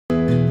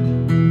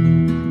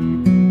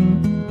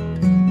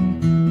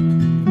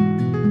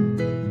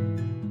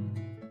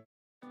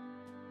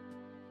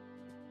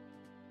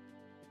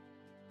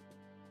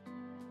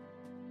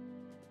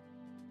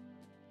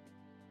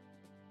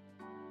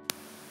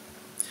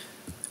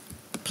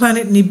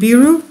Planet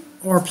Nibiru,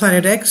 or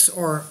Planet X,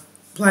 or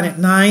Planet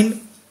 9,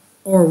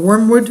 or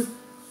Wormwood,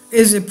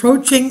 is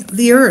approaching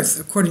the Earth,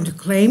 according to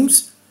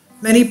claims.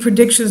 Many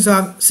predictions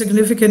of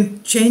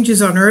significant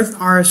changes on Earth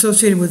are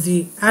associated with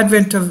the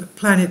advent of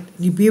planet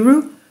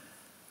Nibiru.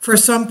 For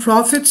some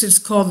prophets, it's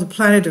called the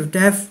planet of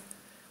death,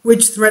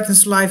 which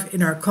threatens life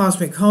in our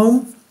cosmic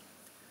home.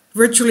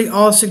 Virtually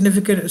all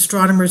significant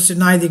astronomers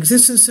deny the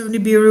existence of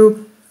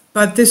Nibiru,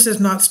 but this does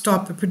not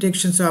stop the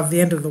predictions of the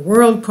end of the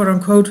world, quote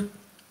unquote.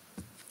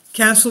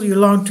 Cancel your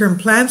long-term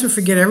plans or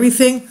forget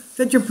everything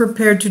that you're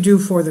prepared to do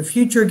for the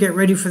future. Get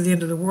ready for the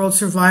end of the world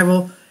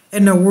survival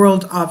in a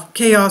world of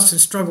chaos and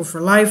struggle for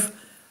life.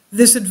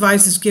 This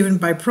advice is given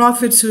by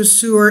prophets who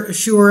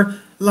assure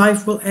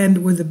life will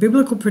end with a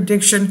biblical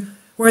prediction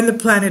when the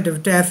planet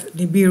of death,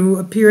 Nibiru,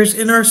 appears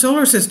in our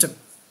solar system.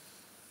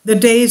 The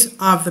days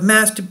of the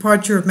mass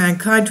departure of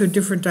mankind to a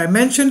different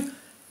dimension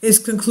is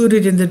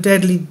concluded in the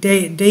deadly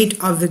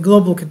date of the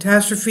global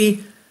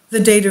catastrophe. The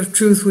date of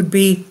truth would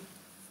be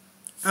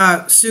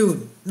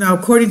soon. Now,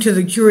 according to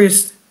the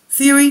curious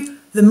theory,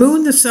 the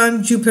moon, the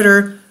sun,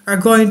 Jupiter are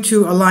going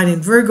to align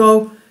in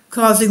Virgo,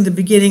 causing the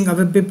beginning of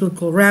a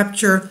biblical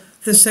rapture,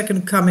 the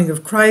second coming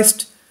of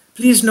Christ.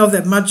 Please know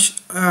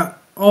that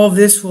all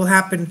this will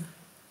happen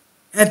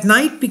at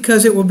night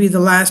because it will be the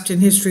last in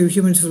history of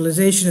human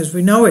civilization as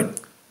we know it.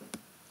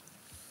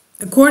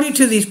 According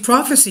to these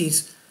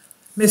prophecies,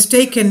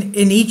 mistaken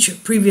in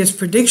each previous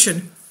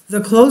prediction, the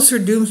closer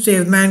doomsday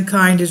of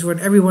mankind is when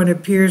everyone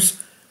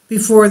appears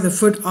before the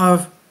foot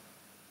of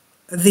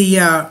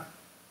the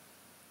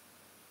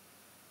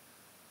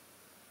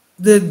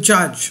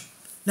judge.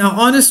 Now,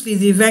 honestly,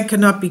 the event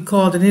cannot be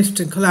called an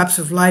instant collapse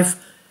of life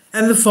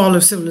and the fall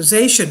of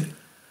civilization.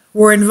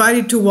 We're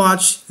invited to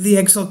watch the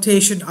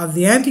exaltation of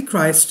the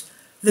Antichrist,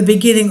 the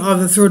beginning of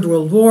the Third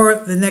World War,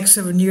 the next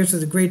 7 years of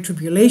the Great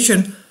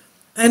Tribulation,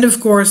 and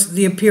of course,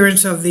 the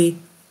appearance of the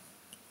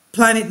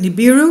planet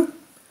Nibiru.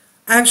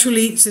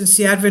 Actually, since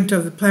the advent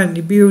of the planet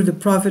Nibiru, the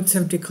prophets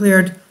have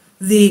declared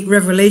the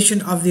revelation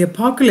of the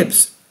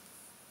apocalypse.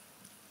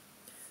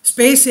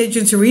 Space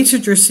agents and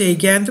researchers say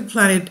again the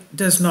planet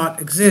does not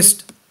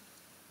exist.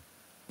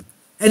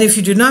 And if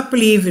you do not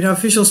believe in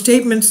official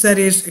statements, that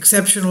is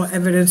exceptional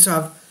evidence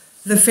of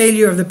the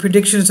failure of the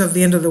predictions of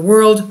the end of the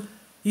world,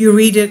 you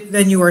read it,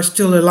 then you are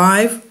still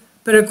alive.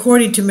 But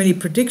according to many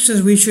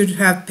predictions, we should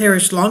have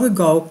perished long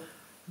ago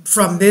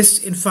from this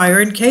in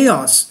fire and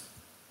chaos.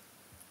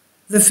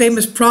 The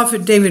famous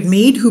prophet David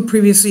Meade, who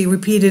previously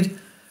repeatedly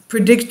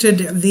predicted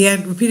the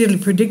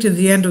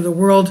end of the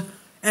world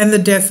and the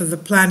death of the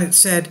planet,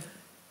 said,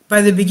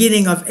 by the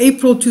beginning of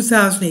April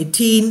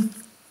 2018,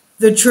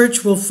 the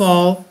church will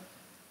fall,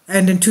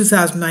 and in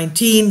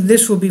 2019,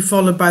 this will be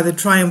followed by the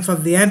triumph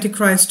of the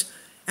Antichrist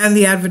and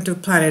the advent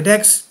of Planet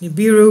X,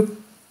 Nibiru,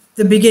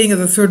 the beginning of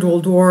the Third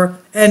World War,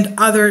 and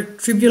other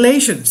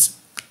tribulations.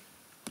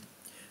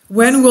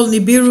 When will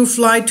Nibiru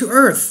fly to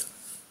Earth?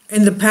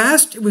 In the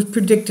past, it was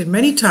predicted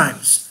many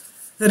times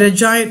that a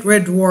giant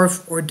red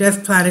dwarf or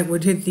death planet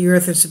would hit the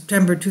Earth in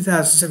September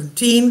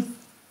 2017.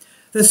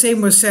 The same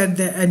was said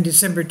in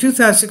December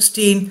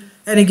 2016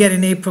 and again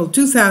in April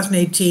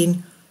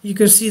 2018. You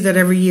can see that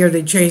every year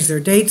they change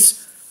their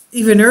dates.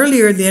 Even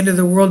earlier, the end of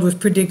the world was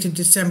predicted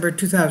December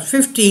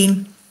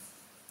 2015.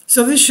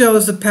 So this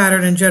shows the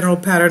pattern and general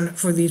pattern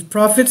for these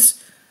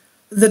prophets.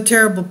 The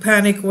terrible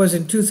panic was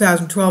in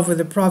 2012 where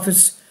the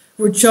prophets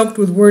were choked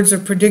with words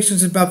of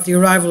predictions about the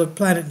arrival of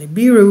planet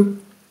Nibiru,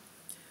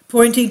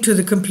 pointing to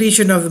the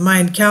completion of the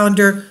Mayan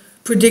calendar,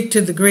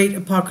 predicted the great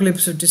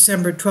apocalypse of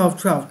December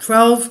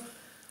 12/12/12.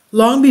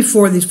 Long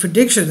before these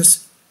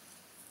predictions,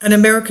 an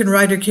American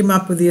writer came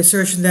up with the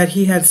assertion that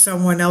he had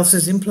someone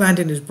else's implant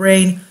in his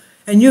brain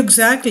and knew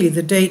exactly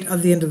the date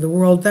of the end of the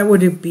world. That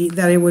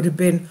it would have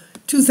been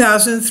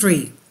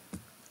 2003,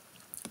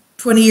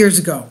 20 years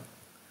ago.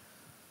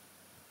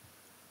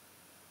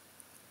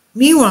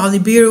 Meanwhile,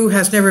 Nibiru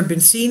has never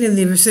been seen in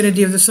the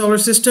vicinity of the solar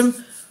system.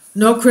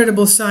 No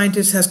credible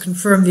scientist has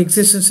confirmed the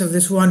existence of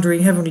this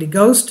wandering heavenly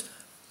ghost.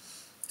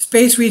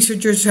 Space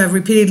researchers have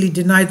repeatedly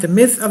denied the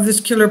myth of this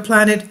killer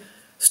planet.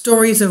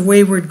 Stories of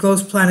wayward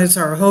ghost planets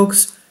are a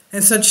hoax,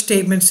 and such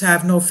statements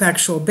have no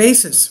factual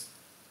basis.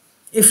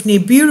 If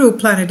Nibiru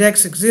Planet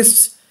X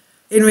exists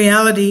in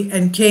reality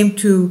and came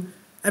to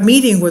a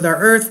meeting with our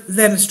Earth,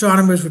 then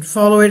astronomers would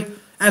follow it,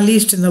 at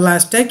least in the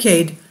last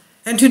decade,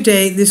 and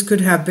today this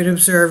could have been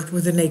observed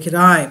with the naked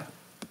eye.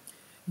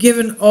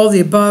 Given all the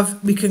above,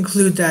 we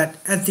conclude that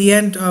at the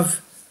end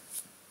of,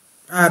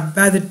 at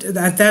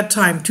that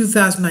time,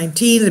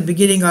 2019, the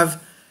beginning of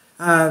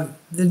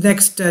the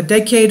next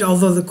decade,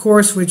 although the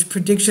course which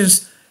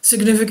predictions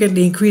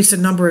significantly increase the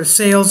number of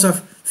sales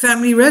of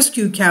family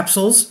rescue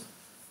capsules.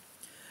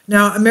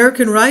 Now,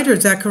 American writer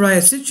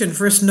Zecharia Sitchin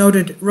first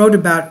wrote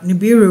about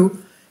Nibiru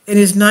in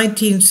his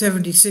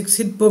 1976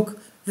 hit book,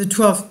 The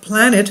 12th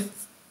Planet.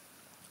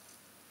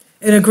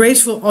 In a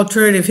graceful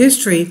alternative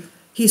history,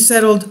 he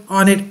settled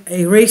on it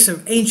a race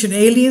of ancient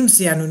aliens,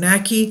 the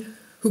Anunnaki,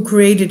 who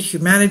created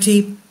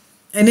humanity.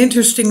 And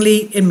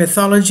interestingly, in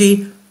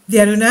mythology, The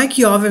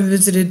Anunnaki often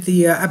visited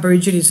the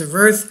Aborigines of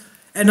Earth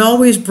and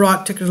always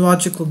brought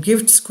technological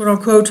gifts, quote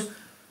unquote,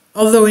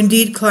 although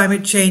indeed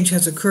climate change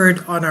has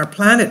occurred on our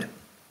planet.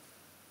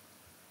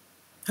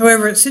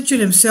 However, Sitchin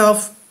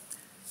himself,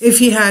 if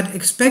he had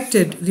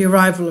expected the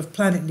arrival of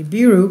planet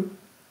Nibiru,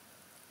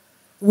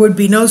 would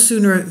be no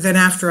sooner than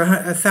after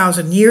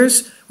 1,000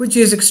 years, which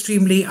is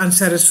extremely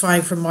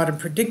unsatisfying for modern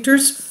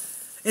predictors.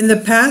 In the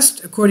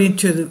past, according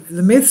to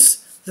the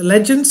myths, the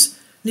legends,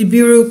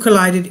 Nibiru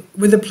collided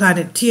with the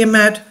planet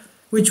Tiamat,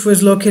 which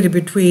was located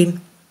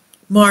between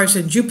Mars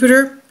and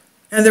Jupiter,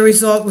 and the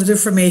result was the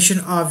formation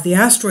of the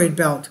asteroid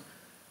belt.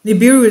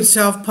 Nibiru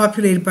itself,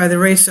 populated by the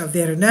race of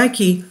the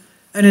Anunnaki,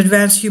 an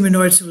advanced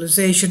humanoid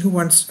civilization who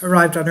once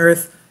arrived on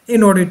Earth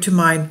in order to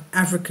mine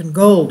African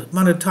gold,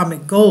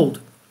 monatomic gold.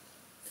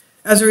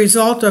 As a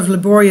result of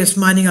laborious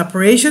mining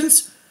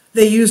operations,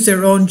 they used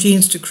their own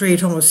genes to create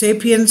Homo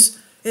sapiens.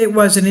 It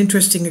was an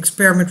interesting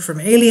experiment from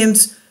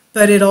aliens,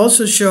 but it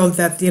also showed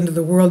that the end of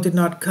the world did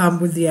not come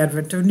with the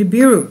advent of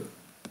Nibiru.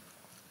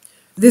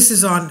 This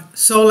is on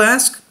Soul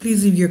Ask.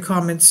 Please leave your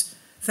comments.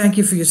 Thank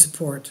you for your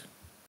support.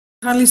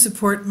 Kindly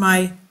support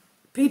my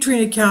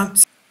Patreon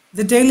account.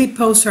 The daily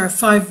posts are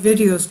 5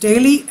 videos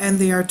daily, and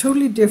they are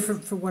totally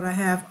different from what I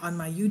have on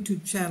my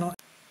YouTube channel.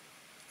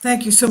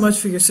 Thank you so much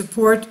for your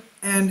support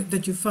and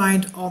that you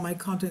find all my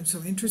content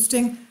so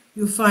interesting.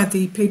 You'll find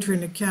the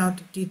Patreon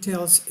account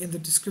details in the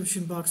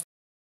description box.